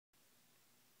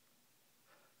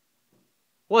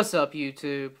What's up,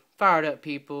 YouTube? Fired up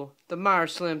people.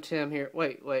 Themyerslmtim here.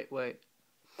 Wait.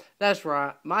 That's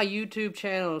right. My YouTube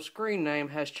channel screen name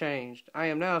has changed. I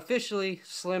am now officially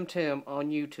Slim Tim on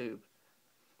YouTube.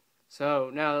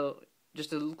 So now,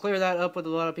 just to clear that up with a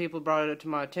lot of people brought it to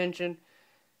my attention.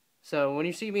 So when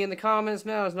you see me in the comments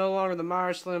now, it's no longer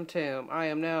Themyerslmtim. I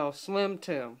am now Slim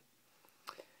Tim.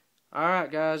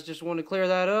 Alright guys, just wanted to clear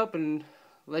that up and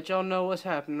let y'all know what's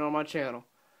happening on my channel.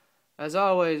 As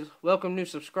always, welcome new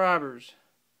subscribers.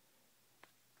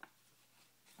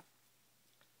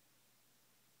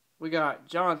 We got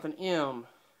Jonathan M,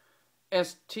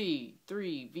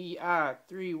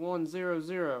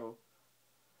 ST3VI3100,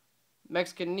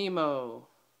 Mexican Nemo,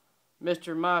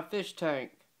 Mr. My Fish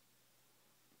Tank,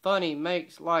 Funny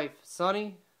Makes Life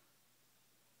Sunny,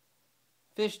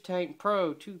 Fish Tank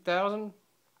Pro 2000,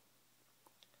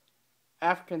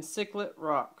 African Cichlid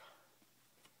Rock.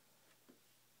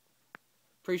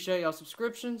 Appreciate y'all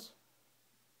subscriptions.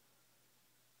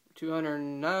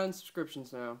 209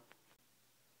 subscriptions now.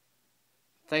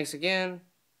 Thanks again.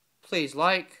 Please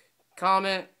like,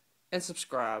 comment, and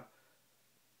subscribe.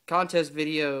 Contest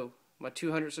video, my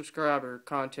 200 subscriber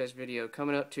contest video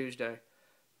coming up Tuesday.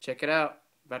 Check it out.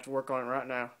 About to work on it right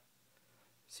now.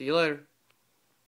 See you later.